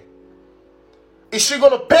say. Is she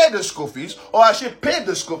going to pay the school fees? Or has she paid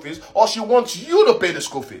the school fees? Or she wants you to pay the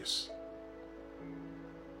school fees?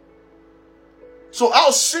 So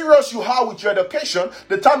how serious you are with your education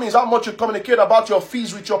determines how much you communicate about your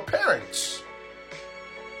fees with your parents.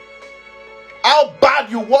 How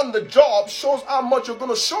bad you want the job shows how much you're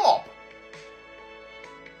going to show up.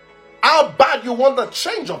 How bad you want the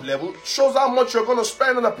change of level shows how much you're going to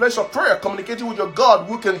spend in a place of prayer, communicating with your God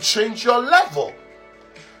who can change your level.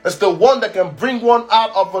 It's the one that can bring one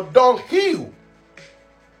out of a dunghill.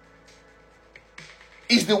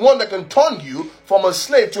 He's the one that can turn you from a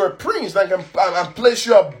slave to a prince, that can and place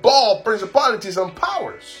you above principalities and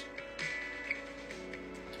powers.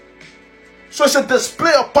 So it's a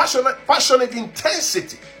display of passionate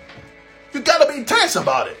intensity. You got to be intense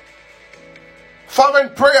about it.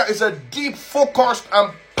 Fervent prayer is a deep, focused,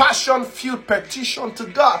 and passion-filled petition to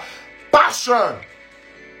God. Passion.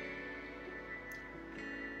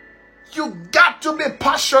 You got to be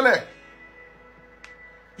passionate.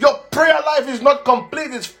 Your prayer life is not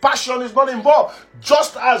complete if passion is not involved.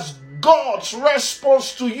 Just as God's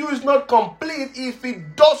response to you is not complete if He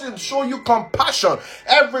doesn't show you compassion.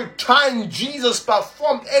 Every time Jesus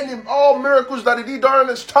performed all miracles that He did during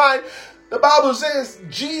His time, the Bible says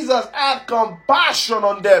Jesus had compassion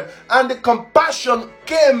on them. And the compassion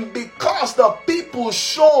came because the people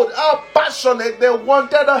showed how passionate they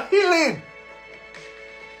wanted a healing.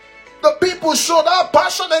 The people showed how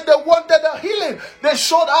passionate they wanted a healing. They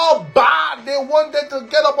showed how bad they wanted to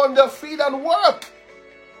get up on their feet and work.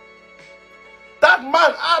 That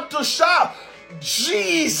man had to shout,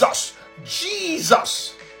 Jesus,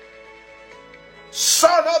 Jesus,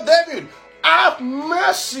 Son of David, have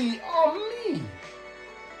mercy on me.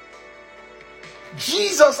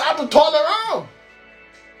 Jesus had to turn around.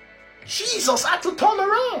 Jesus had to turn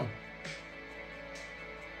around.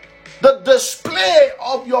 The display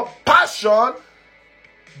of your passion,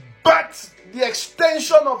 but the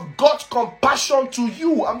extension of God's compassion to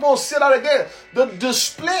you. I'm going to say that again. The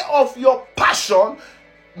display of your passion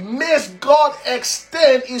makes God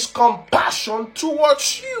extend His compassion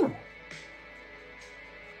towards you.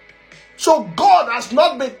 So God has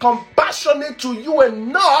not been compassionate to you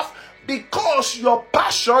enough because your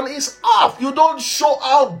passion is off. You don't show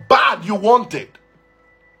how bad you want it.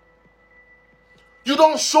 You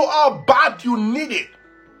don't show how bad you need it.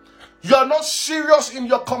 You are not serious in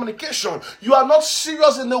your communication. You are not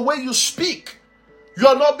serious in the way you speak. You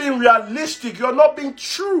are not being realistic. You are not being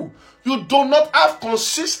true. You do not have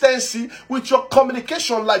consistency with your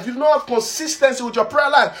communication life. You do not have consistency with your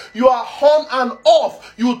prayer life. You are on and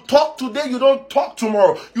off. You talk today, you don't talk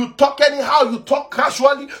tomorrow. You talk anyhow, you talk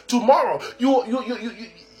casually tomorrow.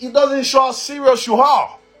 It doesn't show how serious you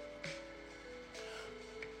are.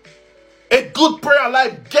 A good prayer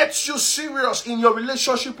life gets you serious in your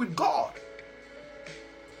relationship with God.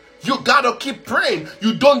 You gotta keep praying.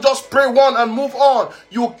 You don't just pray one and move on.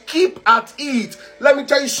 You keep at it. Let me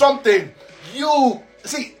tell you something. You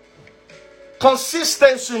see,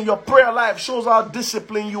 consistency in your prayer life shows how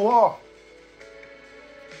disciplined you are.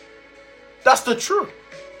 That's the truth.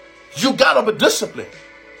 You gotta be disciplined.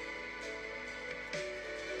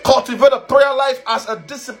 Cultivate a prayer life as a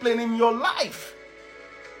discipline in your life.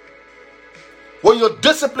 When you're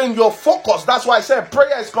disciplined, you're focused. That's why I said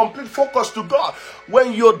prayer is complete focus to God.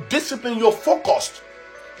 When you're disciplined, you're focused.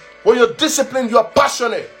 When you're disciplined, you're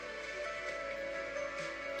passionate.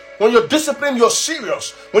 When you're disciplined, you're serious.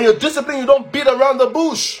 When you're disciplined, you don't beat around the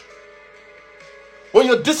bush. When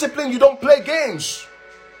you're disciplined, you don't play games.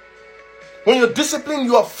 When you're disciplined,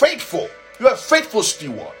 you are faithful. You're a faithful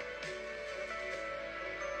steward.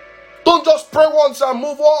 Don't just pray once and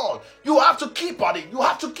move on. You have to keep at it. You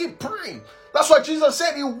have to keep praying. That's why Jesus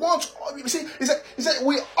said He wants, he said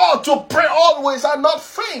we ought to pray always and not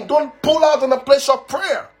faint. Don't pull out in the place of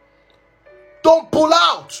prayer. Don't pull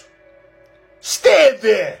out. Stay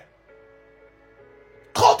there.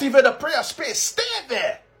 Cultivate a prayer space. Stay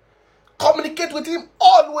there. Communicate with Him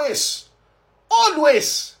always.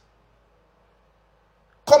 Always.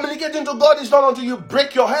 Communicating to God is not until you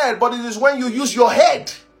break your head, but it is when you use your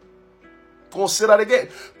head. Go say that again.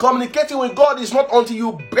 Communicating with God is not until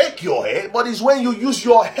you break your head, but it's when you use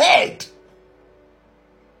your head.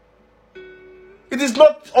 It is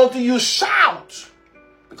not until you shout.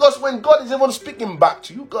 Because when God is even speaking back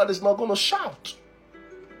to you, God is not going to shout.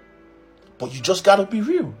 But you just got to be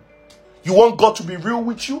real. You want God to be real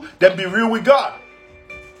with you? Then be real with God.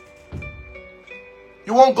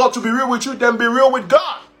 You want God to be real with you? Then be real with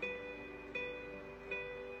God.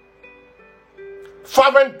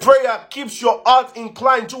 Fervent prayer keeps your heart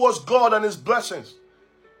inclined towards God and His blessings.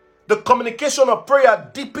 The communication of prayer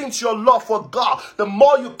deepens your love for God. The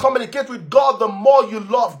more you communicate with God, the more you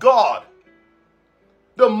love God.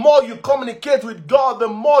 The more you communicate with God, the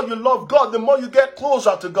more you love God, the more you get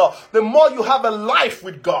closer to God, the more you have a life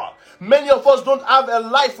with God. Many of us don't have a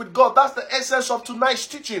life with God. That's the essence of tonight's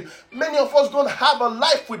teaching. Many of us don't have a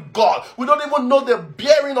life with God. We don't even know the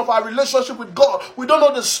bearing of our relationship with God. We don't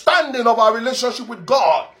know the standing of our relationship with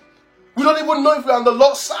God. We don't even know if we're on the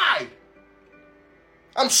Lord's side.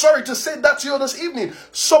 I'm sorry to say that to you this evening.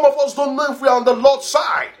 Some of us don't know if we're on the Lord's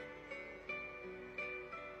side.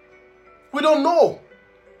 We don't know.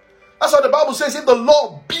 That's what the Bible says, if the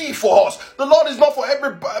Lord be for us. The Lord is not for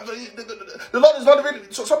everybody. The Lord is not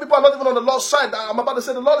even, so some people are not even on the Lord's side. I'm about to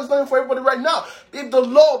say the Lord is not even for everybody right now. If the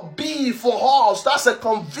Lord be for us, that's a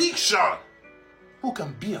conviction. Who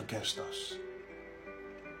can be against us?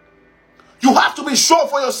 You have to be sure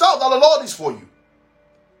for yourself that the Lord is for you.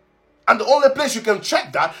 And the only place you can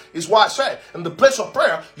check that is what I said. In the place of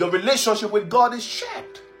prayer, your relationship with God is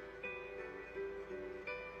checked.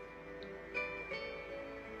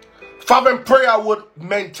 Fervent prayer would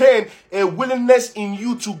maintain a willingness in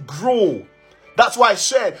you to grow. That's why I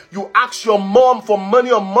said you asked your mom for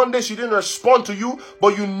money on Monday. She didn't respond to you,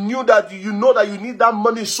 but you know that you need that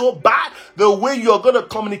money so bad. The way you're going to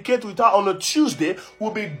communicate with her on a Tuesday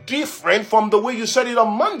will be different from the way you said it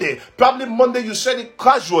on Monday. Probably Monday you said it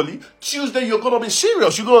casually. Tuesday you're going to be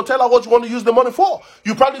serious. You're going to tell her what you want to use the money for.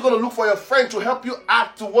 You're probably going to look for your friend to help you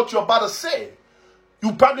add to what you're about to say.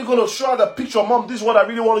 You're probably going to show her the picture, Mom, this is what I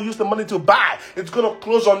really want to use the money to buy. It's going to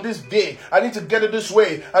close on this day. I need to get it this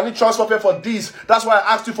way. I need transfer pay for this. That's why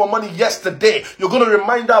I asked you for money yesterday. You're going to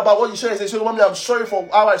remind her about what you said. Say, Mommy, I'm sorry for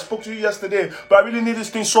how I spoke to you yesterday, but I really need this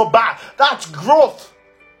thing so bad. That's growth.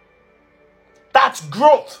 That's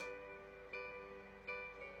growth.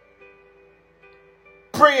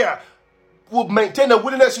 Prayer will maintain a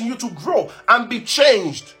willingness in you to grow and be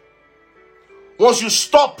changed. Once you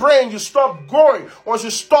stop praying, you stop growing. Once you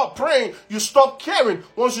stop praying, you stop caring.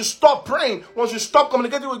 Once you stop praying, once you stop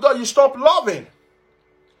communicating with God, you stop loving.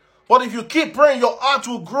 But if you keep praying, your heart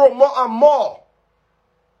will grow more and more.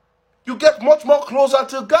 You get much more closer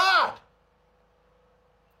to God.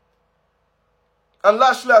 And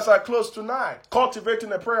lastly, as I close tonight,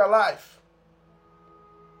 cultivating a prayer life.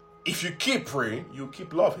 If you keep praying, you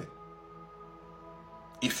keep loving.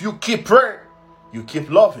 If you keep praying, you keep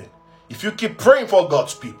loving. If you keep praying for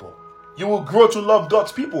God's people, you will grow to love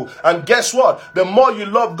God's people. And guess what? The more you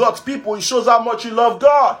love God's people, it shows how much you love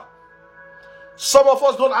God. Some of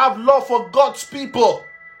us don't have love for God's people.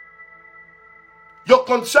 Your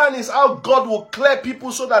concern is how God will clear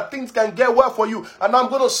people so that things can get well for you. And I'm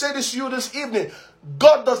going to say this to you this evening.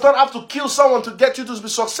 God does not have to kill someone to get you to be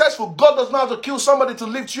successful. God does not have to kill somebody to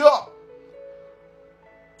lift you up.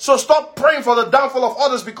 So stop praying for the downfall of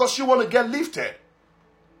others because you want to get lifted.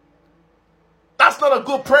 That's not a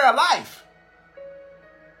good prayer life.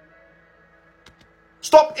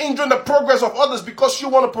 Stop hindering the progress of others because you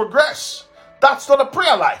want to progress. That's not a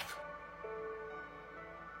prayer life.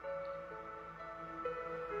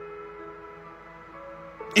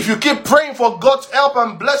 If you keep praying for God's help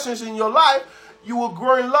and blessings in your life, you will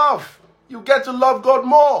grow in love. You get to love God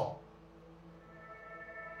more.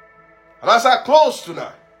 And as I close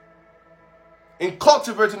tonight, in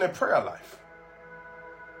cultivating a prayer life,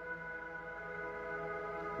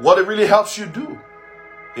 what it really helps you do,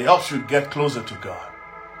 it helps you get closer to God.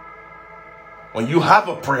 When you have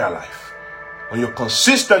a prayer life, when you're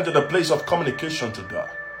consistent in the place of communication to God,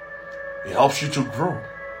 it helps you to grow.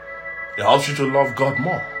 It helps you to love God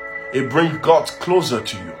more. It brings God closer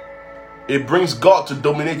to you. It brings God to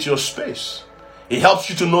dominate your space. It helps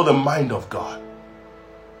you to know the mind of God.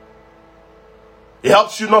 It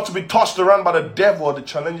helps you not to be tossed around by the devil or the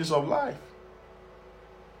challenges of life.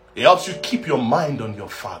 It helps you keep your mind on your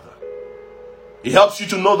Father. It helps you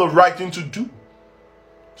to know the right thing to do,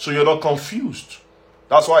 so you're not confused.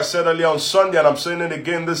 That's why I said earlier on Sunday, and I'm saying it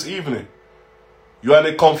again this evening. You are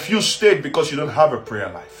in a confused state because you don't have a prayer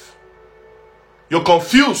life. You're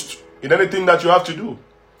confused in anything that you have to do.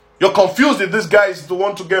 You're confused if this guy is the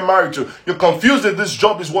one to get married to. You're confused if this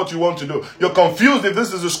job is what you want to do. You're confused if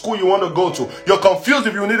this is the school you want to go to. You're confused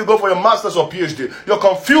if you need to go for your master's or PhD. You're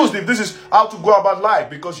confused if this is how to go about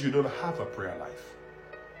life because you don't have a prayer life.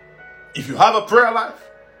 If you have a prayer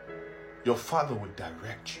life, your Father will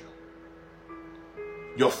direct you.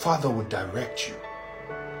 Your Father will direct you.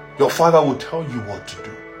 Your Father will tell you what to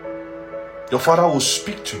do. Your Father will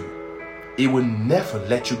speak to you. He will never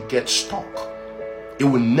let you get stuck. It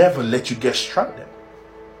will never let you get stranded.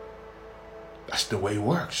 That's the way it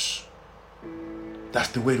works. That's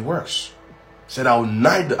the way it works. He said, I will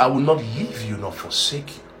not leave you nor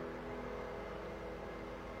forsake you.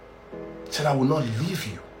 He said, I will not leave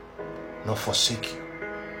you nor forsake you.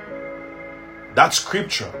 That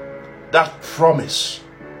scripture, that promise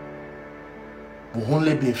will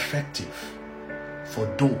only be effective for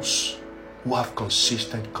those who have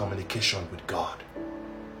consistent communication with God.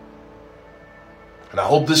 And I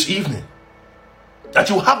hope this evening that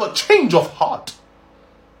you have a change of heart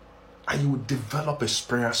and you will develop a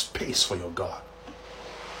prayer space for your God.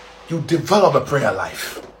 You develop a prayer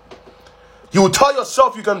life. You will tell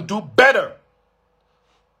yourself you can do better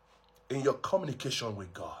in your communication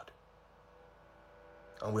with God.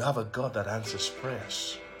 And we have a God that answers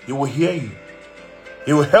prayers. He will hear you.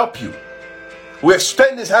 He will help you. He will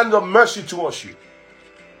extend his hand of mercy towards you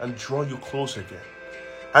and draw you close again.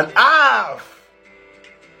 And have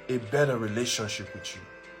a better relationship with you,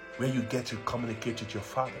 where you get to communicate with your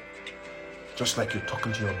Father, just like you're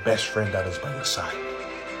talking to your best friend that is by your side.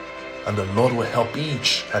 And the Lord will help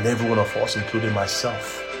each and every one of us, including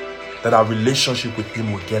myself, that our relationship with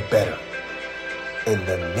him will get better in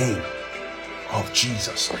the name of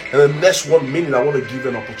Jesus. In the next 1 minute, I want to give you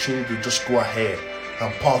an opportunity to just go ahead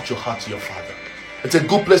and pour out your heart to your Father. It's a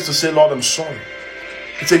good place to say, Lord, I'm sorry.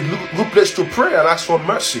 It's a good place to pray and ask for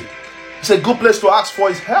mercy. It's a good place to ask for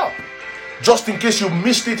His help. Just in case you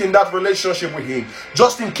missed it in that relationship with Him.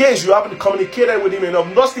 Just in case you haven't communicated with Him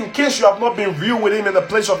enough. Just in case you have not been real with Him in the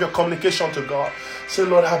place of your communication to God. Say,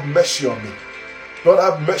 Lord, have mercy on me. Lord,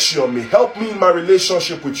 have mercy on me. Help me in my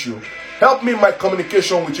relationship with you. Help me in my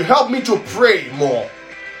communication with you. Help me to pray more.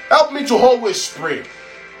 Help me to always pray.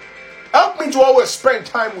 Help me to always spend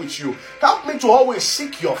time with you. Help me to always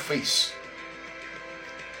seek your face.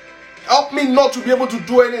 Help me not to be able to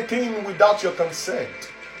do anything without your consent.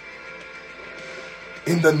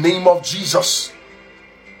 In the name of Jesus,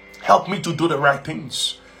 help me to do the right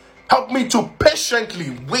things. Help me to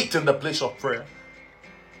patiently wait in the place of prayer.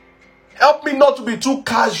 Help me not to be too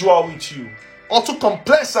casual with you or too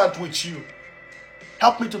complacent with you.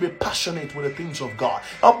 Help me to be passionate with the things of God.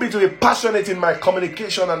 Help me to be passionate in my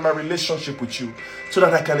communication and my relationship with you, so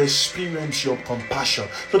that I can experience your compassion,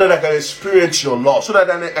 so that I can experience your love, so that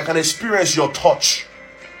I can experience your touch,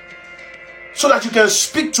 so that you can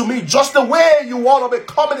speak to me just the way you want to be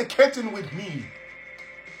communicating with me,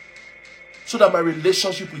 so that my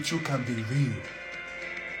relationship with you can be real.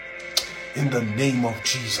 In the name of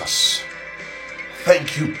Jesus.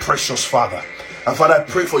 Thank you, precious Father. And Father, I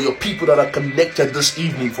pray for your people that are connected this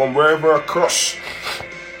evening from wherever across.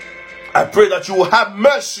 I pray that you will have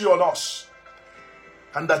mercy on us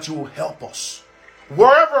and that you will help us.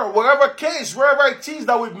 Wherever case, wherever it is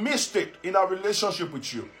that we've missed it in our relationship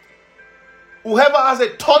with you. Whoever has a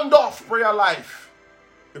turned off prayer life,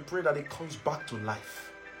 we pray that it comes back to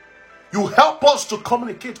life. You help us to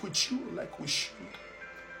communicate with you like we should.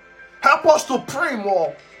 Help us to pray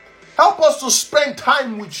more. Help us to spend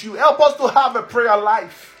time with you. Help us to have a prayer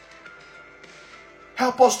life.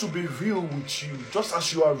 Help us to be real with you, just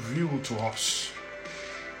as you are real to us.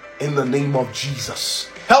 In the name of Jesus.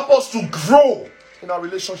 Help us to grow in our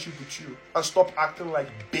relationship with you and stop acting like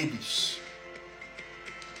babies.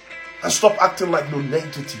 And stop acting like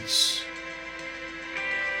non-entities.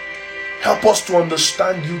 Help us to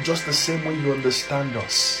understand you just the same way you understand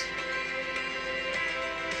us.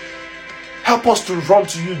 Help us to run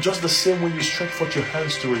to you just the same way you stretch forth your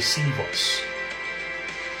hands to receive us.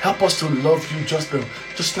 Help us to love you just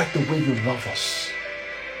like the way you love us.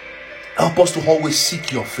 Help us to always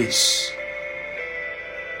seek your face.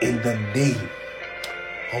 In the name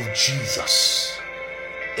of Jesus.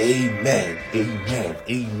 Amen. Amen.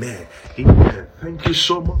 Amen. Amen. Thank you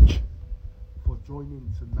so much for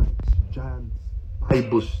joining tonight's Giants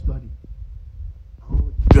Bible study. I want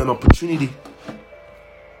to give you an opportunity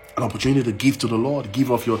to give to the Lord.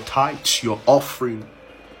 Give of your tithes, your offering,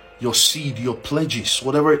 your seed, your pledges,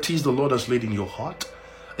 whatever it is the Lord has laid in your heart.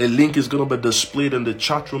 A link is going to be displayed in the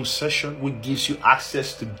chat room session, which gives you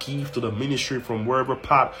access to give to the ministry from wherever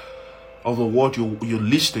part of the world you're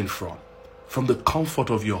listening from the comfort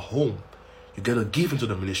of your home. You get to give into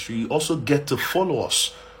the ministry. You also get to follow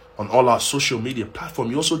us on all our social media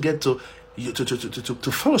platforms. You also get to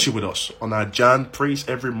fellowship with us on our Jan Praise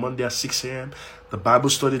every Monday at 6 a.m. The Bible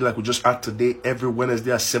study like we just had today every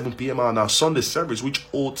Wednesday at 7 p.m. and our Sunday service, which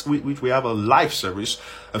we have a live service,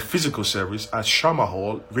 a physical service at Shama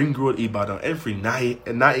Hall, Ring Road, Ibadan, every 9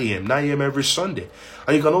 a.m. every Sunday.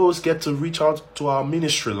 And you can always get to reach out to our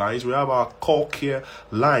ministry lines. We have our call care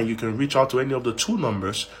line. You can reach out to any of the 2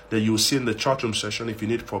 numbers that you will see in the chat room session if you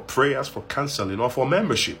need for prayers, for counseling, or for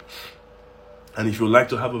membership. And if you would like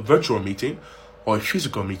to have a virtual meeting or a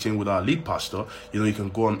physical meeting with our lead pastor, you can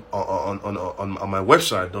go on my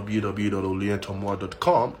website,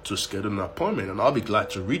 www.oluyentomoa.com, to schedule an appointment. And I'll be glad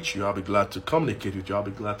to reach you. I'll be glad to communicate with you. I'll be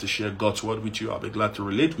glad to share God's word with you. I'll be glad to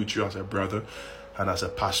relate with you as a brother and as a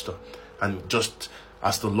pastor. And just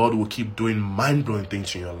as the Lord will keep doing mind-blowing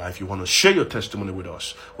things in your life, you want to share your testimony with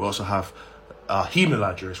us. We also have our email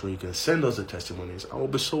address where you can send us the testimonies. I will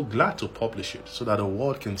be so glad to publish it so that the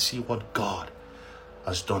world can see what God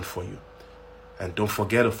has done for you. And don't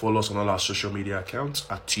forget to follow us on all our social media accounts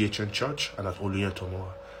at THN Church and at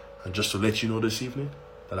Oluyentomoa. And just to let you know this evening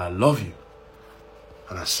that I love you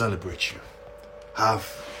and I celebrate you.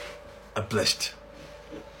 Have a blessed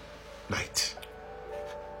night.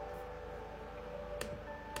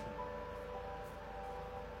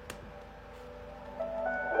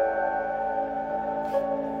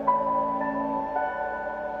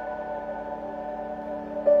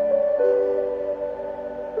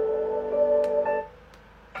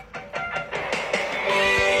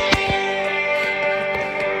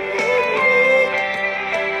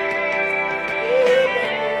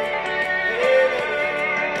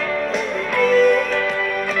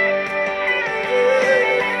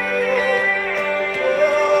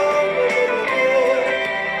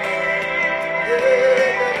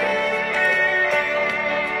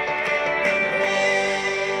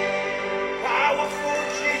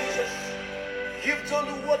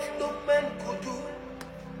 what no man could do.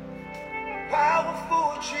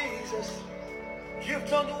 Powerful Jesus, you've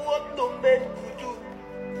done what no man could do.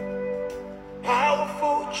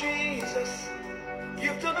 Powerful Jesus,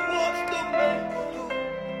 you've done what no man could do.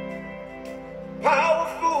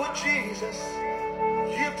 Powerful Jesus,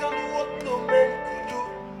 you've done what no man could do.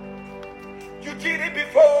 You did it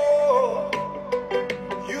before,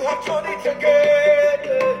 you have done it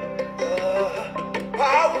again.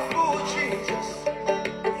 Powerful Jesus,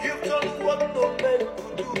 you've done what no man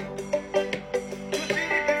could do. You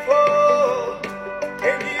did it before,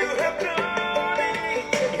 and you have done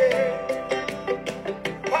it again.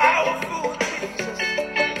 Powerful Jesus,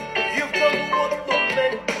 you've done what no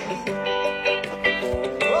man could do.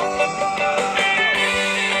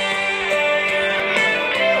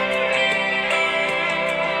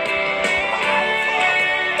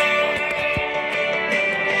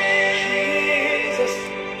 Jesus,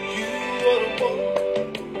 you are the one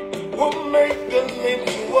who made the lame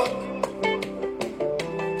to walk.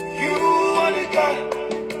 You are the God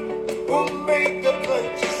who made the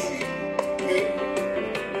blind to see.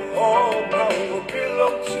 All power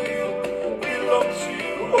belongs to you.